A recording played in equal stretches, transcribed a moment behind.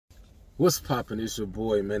What's poppin'? It's your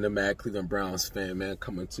boy, man, the Mad Cleveland Browns fan, man,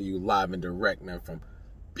 coming to you live and direct, man, from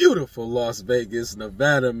beautiful Las Vegas,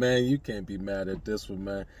 Nevada, man. You can't be mad at this one,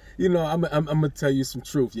 man. You know, I'm gonna tell you some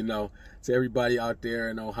truth, you know, to everybody out there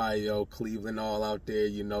in Ohio, Cleveland, all out there,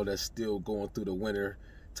 you know, that's still going through the winter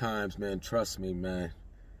times, man. Trust me, man.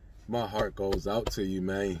 My heart goes out to you,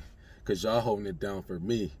 man, because y'all holding it down for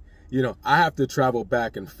me. You know, I have to travel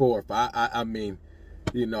back and forth. I mean,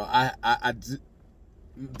 you know,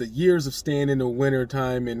 the years of staying in the winter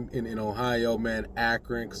time in Ohio, man,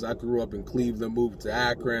 Akron, because I grew up in Cleveland, moved to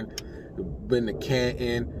Akron, been to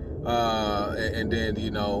Canton, and then,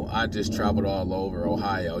 you know, I just traveled all over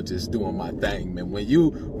Ohio, just doing my thing, man.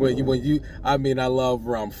 I mean, I love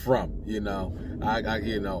where I'm from, you know,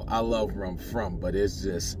 I love where I'm from, but it's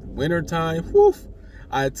just wintertime, whew.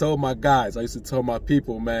 I told my guys, I used to tell my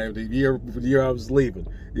people, man, the year I was leaving,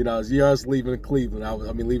 you know, the year I was leaving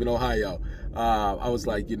Cleveland, leaving Ohio. I was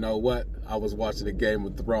like, you know what? I was watching the Game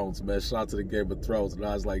of Thrones, man. Shout out to the Game of Thrones. And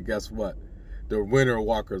I was like, guess what? The Winter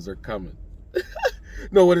Walkers are coming.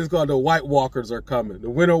 No, what it's called? The White Walkers are coming. The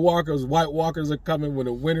Winter Walkers, White Walkers are coming when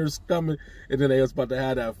the winter's coming. And then they was about to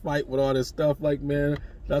have that fight with all this stuff. Like, man,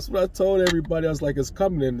 that's what I told everybody. I was like, it's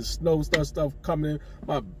coming in. The snow stuff coming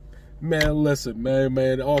in. Man, listen,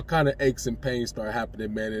 man, all kind of aches and pains start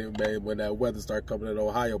happening, man, when that weather start coming in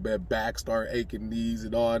Ohio, man, back start aching, knees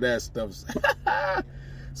and all that stuff.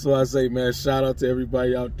 So I say, man, shout out to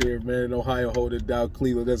everybody out there, man, in Ohio, hold it down.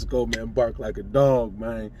 Cleveland, let's go, man, bark like a dog,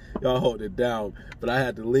 man. Y'all hold it down. But I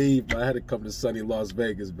had to leave. I had to come to sunny Las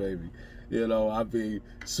Vegas, baby. You know, I mean,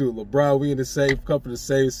 shoot, LeBron, we in the same company, the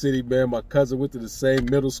same city, man. My cousin went to the same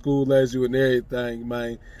middle school as you and everything,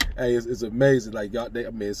 man. Hey, it's amazing. Like, y'all, I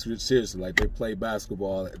mean, it's seriously, like, they play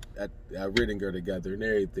basketball at Rittinger together and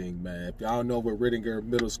everything, man. If y'all don't know what Rittinger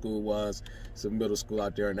Middle School was, it's a middle school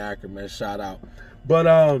out there in Akron, man. Shout out.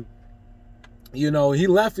 But, you know, he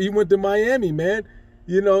left. He went to Miami, man.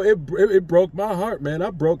 You know, it broke my heart, man. I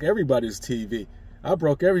broke everybody's TV. I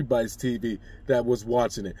broke everybody's TV that was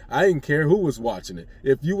watching it. I didn't care who was watching it.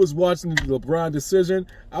 If you was watching the LeBron decision,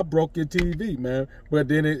 I broke your TV, man. But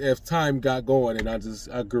then if time got going and I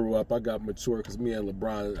grew up, I got mature because me and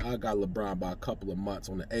LeBron, I got LeBron by a couple of months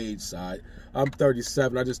on the age side. I'm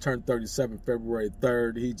 37. I just turned 37 February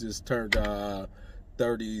 3rd. He just turned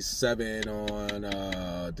 37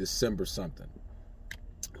 on December something.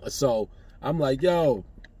 So I'm like, yo,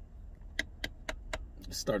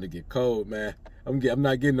 it's starting to get cold, man. I'm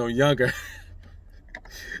not getting no younger.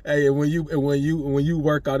 Hey, and when you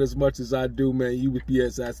work out as much as I do, man, you would be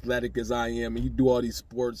as athletic as I am, and you do all these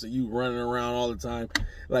sports, and you running around all the time,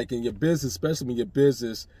 like in your business, especially when your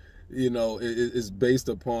business, you know, is based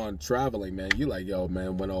upon traveling, man. You like, yo,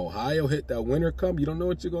 man, when Ohio hit that winter come, you don't know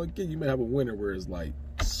what you're gonna get. You may have a winter where it's like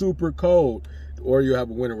super cold, or you have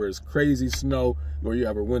a winter where it's crazy snow, or you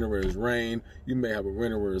have a winter where it's rain. You may have a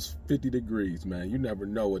winter where it's 50 degrees, man. You never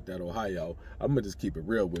know with that Ohio. I'm gonna just keep it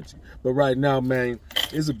real with you. But right now, man,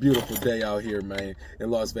 it's a beautiful day out here, man,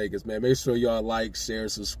 in Las Vegas, man. Make sure y'all like, share,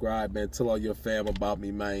 subscribe, man. Tell all your fam about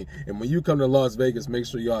me, man. And when you come to Las Vegas, make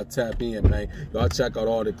sure y'all tap in, man. Y'all check out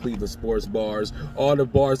all the Cleveland sports bars, all the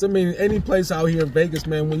bars. I mean, any place out here in Vegas,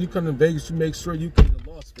 man. When you come to Vegas, you make sure you come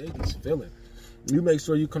to Las Vegas feeling. You make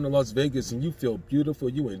sure you come to Las Vegas and you feel beautiful.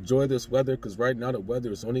 You enjoy this weather, because right now the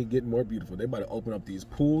weather is only getting more beautiful. They about to open up these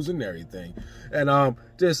pools and everything. And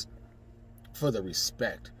just for the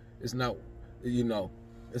respect, it's not, you know,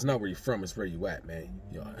 it's not where you're from, it's where you at, man.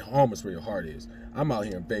 You know, home is where your heart is. I'm out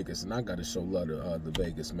here in Vegas, and I got to show love to the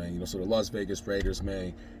Vegas, man. You know, so the Las Vegas Raiders,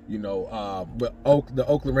 man, you know, but the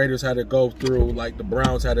Oakland Raiders had to go through, like the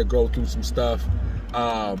Browns had to go through some stuff.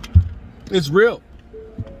 It's real.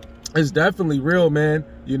 It's definitely real, man.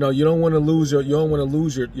 You know, you don't want to lose your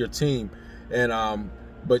team, and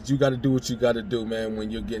but you got to do what you got to do, man. When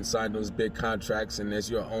you're getting signed those big contracts, and as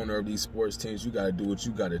you're owner of these sports teams, you got to do what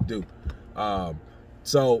you got to do.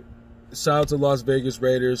 So shout out to Las Vegas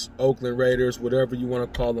Raiders, Oakland Raiders, whatever you want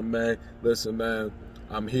to call them, man. Listen, man,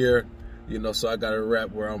 I'm here. You know, so I got to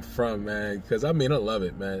rep where I'm from, man, because, I mean, I love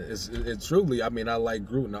it, man. It's truly, I mean, I like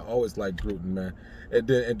Gruden. I always like Gruden, man. And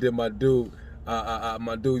then my dude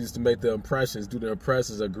used to make the impressions, do the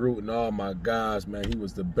impressions of Gruden. Oh, my gosh, man, he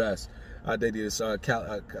was the best. They did this, the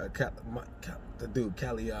dude,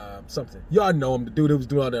 Cali, something. Y'all know him, the dude that was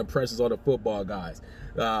doing all the impressions, all the football guys,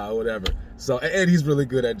 whatever. So, and he's really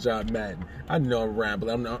good at John Madden. I know I'm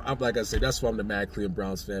rambling. I'm like I said, that's why I'm the Mad Cleveland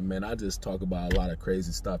Browns fan, man. I just talk about a lot of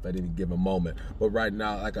crazy stuff at any given moment. But right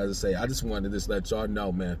now, like I say, I just wanted to just let y'all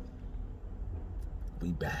know, man,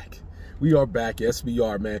 we back. We are back. Yes, we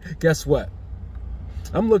are, man. Guess what?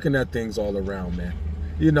 I'm looking at things all around, man.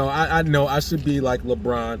 You know, I know I should be like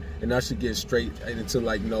LeBron, and I should get straight into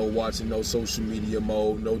like watching no social media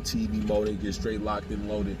mode, no TV mode, and get straight locked and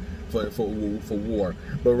loaded for war.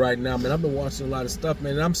 But right now, man, I've been watching a lot of stuff,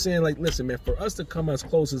 man, and I'm saying, like, listen, man, for us to come as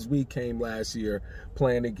close as we came last year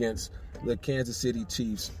playing against the Kansas City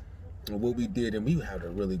Chiefs, and what we did, and we had a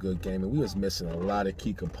really good game, and we was missing a lot of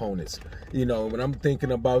key components. You know, when I'm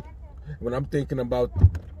thinking about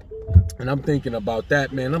that,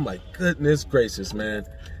 man, I'm like, goodness gracious, man.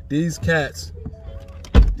 These cats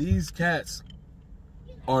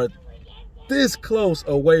are this close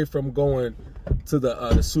away from going to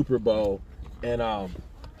the Super Bowl. And,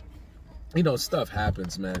 you know, stuff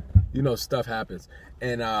happens, man. You know, stuff happens.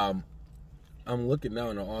 And I'm looking now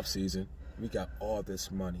in the offseason. We got all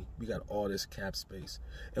this money. We got all this cap space.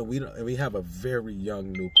 And we have a very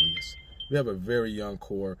young nucleus. We have a very young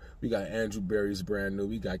core. We got Andrew Berry's brand new.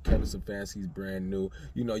 We got Kevin Stefanski's brand new.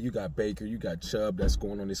 You know, you got Baker. You got Chubb that's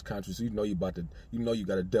going on this country. So you know you got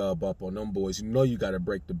to dub up on them boys. You know you got to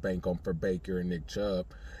break the bank on for Baker and Nick Chubb.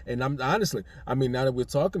 And I'm honestly, I mean, now that we're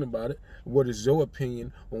talking about it, what is your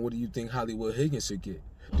opinion on what do you think Hollywood Higgins should get?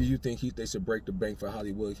 Do you think they should break the bank for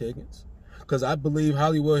Hollywood Higgins? Because I believe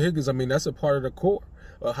Hollywood Higgins, I mean, that's a part of the core.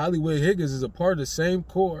 Hollywood Higgins is a part of the same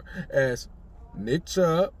core as Nick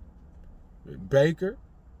Chubb, Baker,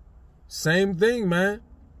 same thing, man.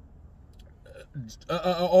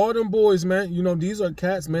 All them boys, man. You know, these are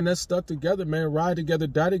cats, man, that stuck together, man. Ride together,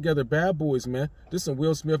 die together, bad boys, man. This some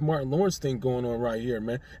Will Smith, Martin Lawrence thing going on right here,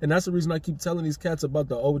 man. And that's the reason I keep telling these cats about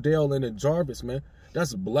the Odell and the Jarvis, man.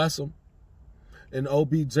 That's bless them. And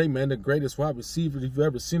OBJ, man, the greatest wide receiver you've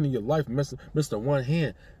ever seen in your life, Mr. One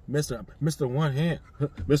Hand, Mr. One Hand,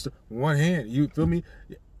 Mr. One Hand. You feel me?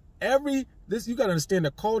 You got to understand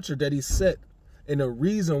the culture that he set, and the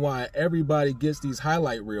reason why everybody gets these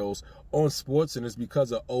highlight reels on SportsCenter is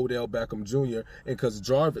because of Odell Beckham Jr. and because of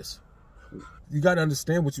Jarvis. You got to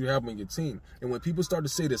understand what you have on your team. And when people start to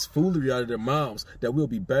say this foolery out of their mouths that we'll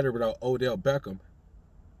be better without Odell Beckham,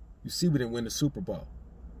 you see we didn't win the Super Bowl.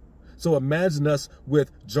 So imagine us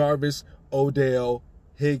with Jarvis, Odell,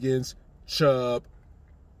 Higgins, Chubb,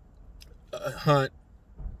 Hunt,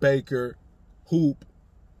 Baker, Hoop,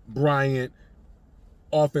 Bryant,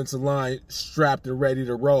 offensive line strapped and ready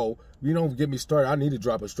to roll. You don't get me started. I need to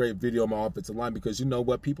drop a straight video on my offensive line because you know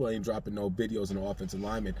what? People ain't dropping no videos on the offensive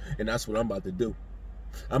lineman, and that's what I'm about to do.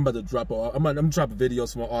 I'm about to drop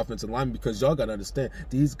videos from my offensive lineman because y'all got to understand,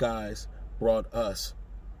 these guys brought us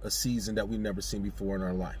a season that we never seen before in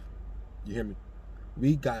our life. You hear me?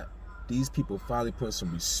 We got these people finally putting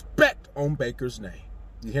some respect on Baker's name.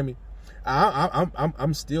 You hear me?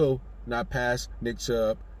 I'm still not past Nick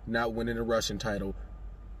Chubb not winning a rushing title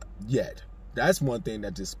yet. That's one thing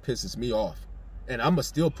that just pisses me off. And I'm going to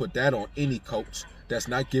still put that on any coach that's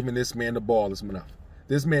not giving this man the ball enough.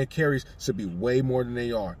 This man carries should be way more than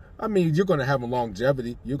they are. I mean, you're going to have a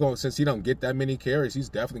longevity. Since he don't get that many carries, he's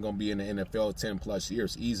definitely going to be in the NFL 10 plus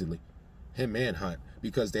years easily. Him and Hunt,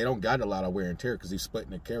 because they don't got a lot of wear and tear because he's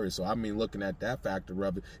splitting the carries. So, I mean, looking at that factor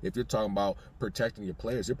of it, if you're talking about protecting your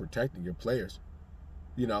players, you're protecting your players.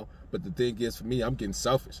 You know, but the thing is, for me, I'm getting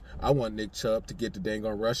selfish. I want Nick Chubb to get the dang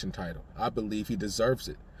on rushing title. I believe he deserves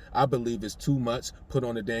it. I believe it's too much put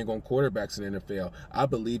on the dang on quarterbacks in the NFL. I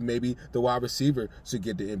believe maybe the wide receiver should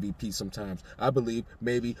get the MVP sometimes. I believe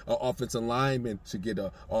maybe an offensive lineman should get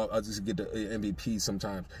the MVP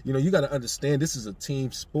sometimes. You know, you got to understand this is a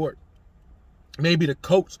team sport. Maybe the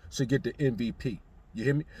coach should get the MVP. You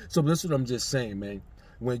hear me? So that's what I'm just saying, man.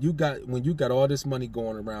 When you got all this money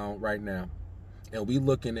going around right now, and we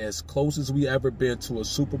looking as close as we ever been to a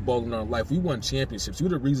Super Bowl in our life. We won championships. You're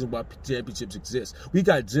the reason why championships exist. We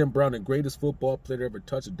got Jim Brown, the greatest football player to ever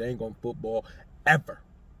touch a dang on football ever.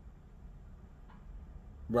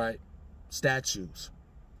 Right? Statues.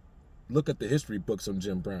 Look at the history books on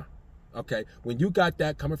Jim Brown. Okay? When you got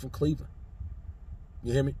that coming from Cleveland,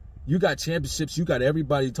 you hear me? You got championships. You got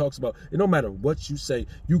everybody talks about. It no matter what you say,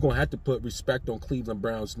 you're going to have to put respect on Cleveland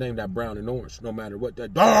Brown's name, that brown and orange, no matter what. That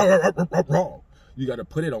you got to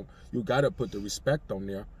put it on. You got to put the respect on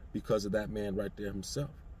there because of that man right there himself.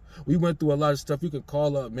 We went through a lot of stuff. You can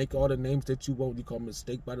call up, make all the names that you want. You call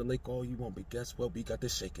Mistake by the Lake all you want. But guess what? We got the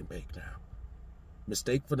shake and bake now.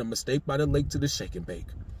 Mistake by the lake to the shake and bake.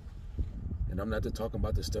 And I'm not just talking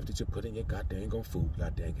about the stuff that you put in your goddamn on food.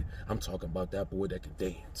 God dang it. I'm talking about that boy that can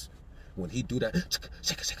dance. When he do that,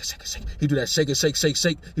 shake, he do that shake, he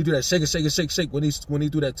do that shake. When he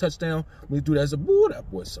do that touchdown, when he do that, boy,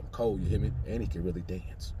 that boy's some cold, you hear me? And he can really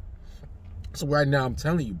dance. So right now, I'm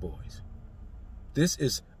telling you boys, this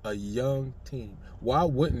is A young team. Why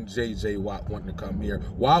wouldn't J.J. Watt want to come here?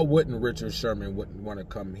 Why wouldn't Richard Sherman want to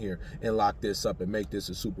come here and lock this up and make this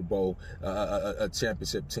a Super Bowl, a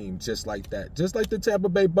championship team just like that? Just like the Tampa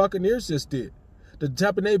Bay Buccaneers just did. The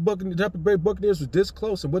Tampa Bay Buccaneers was this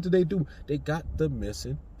close, and what did they do? They got the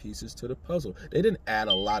missing pieces to the puzzle. They didn't add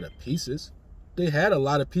a lot of pieces. They had a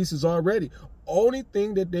lot of pieces already. Only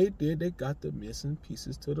thing that they did, they got the missing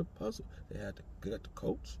pieces to the puzzle. They got the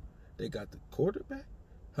coach. They got the quarterback.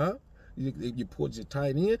 Huh? You put your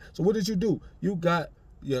tight end. So what did you do? You got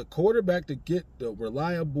your quarterback to get the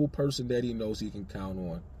reliable person that he knows he can count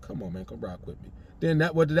on. Come on, man. Come rock with me. Then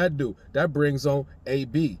what did that do? That brings on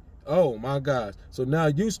AB. Oh, my gosh. So now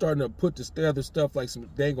you starting to put the other stuff like some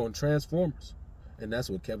dang on Transformers. And that's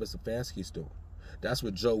what Kevin Stefanski's doing. That's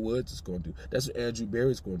what Joe Woods is going to do. That's what Andrew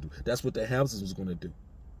Berry's going to do. That's what the Hamptons is going to do.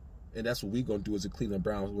 And that's what we're going to do as a Cleveland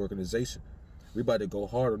Browns organization. We're about to go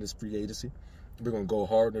hard on this free agency. We're going to go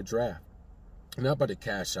hard in the draft. We're not about to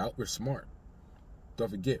cash out. We're smart. Don't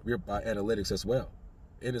forget, we're about analytics as well.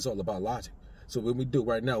 And it's all about logic. So when we do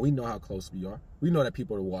right now, we know how close we are. We know that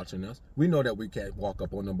people are watching us. We know that we can't walk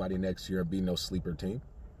up on nobody next year and be no sleeper team.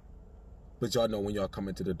 But y'all know when y'all come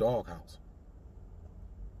into the doghouse,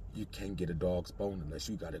 you can't get a dog's bone unless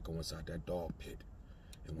you got to go inside that dog pit.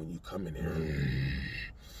 And when you come in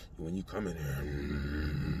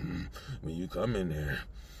there,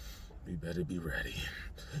 you better be ready,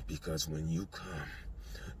 because when you come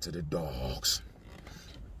to the dogs,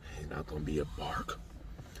 it's not going to be a bark.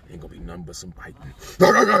 Ain't going to be nothing but some biting.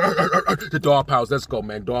 The Dog Pounds, let's go,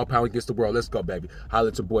 man. Dog Pound against the world. Let's go, baby. Holla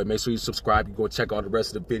at your boy. Make sure you subscribe. You go check out the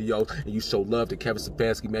rest of the videos, and you show love to Kevin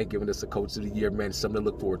Stefanski, man, giving us a Coach of the Year, man. It's something to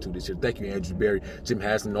look forward to this year. Thank you, Andrew Berry, Jim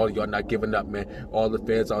Haslam, all of y'all not giving up, man. All the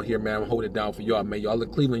fans out here, man, I'm holding it down for y'all, man. Y'all in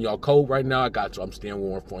Cleveland, y'all cold right now. I got you. I'm staying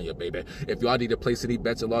warm for you, baby. If y'all need to place any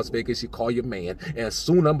bets in Las Vegas, you call your man. And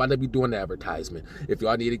soon I'm about to be doing advertisement. If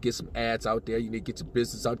y'all need to get some ads out there, you need to get your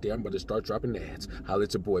business out there, I'm about to start dropping ads. Holla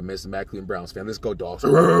at your boy, man. It's the Cleveland Browns fan. Let's go, dogs.